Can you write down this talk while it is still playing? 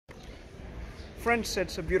Friends,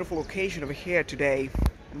 it's a beautiful occasion over here today.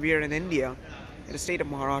 We are in India, in the state of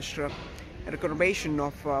Maharashtra, at a conurbation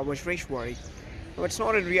of Vajreshwari. Now, it's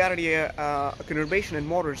not in reality a conurbation in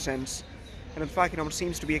modern sense, and in fact, it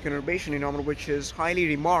seems to be a conurbation, which is highly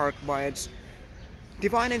remarked by its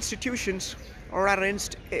divine institutions, or rather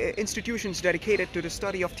institutions dedicated to the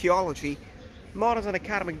study of theology, not as an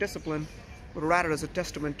academic discipline, but rather as a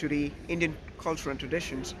testament to the Indian culture and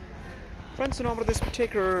traditions. Friends, this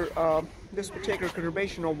particular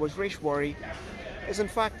conurbation of Vajreshwari is in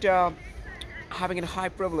fact having a high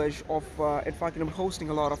privilege of hosting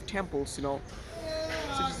a lot of temples,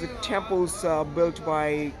 such as the temples built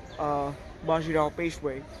by Bajirao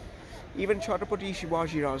Peshway, even Chhatrapati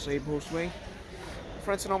Shivaji Raje Bhosle.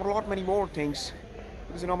 Friends, a lot many more things.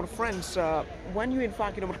 Because friends, when you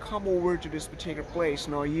come over to this particular place,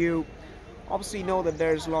 you obviously know that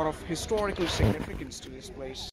there's a lot of historical significance to this place.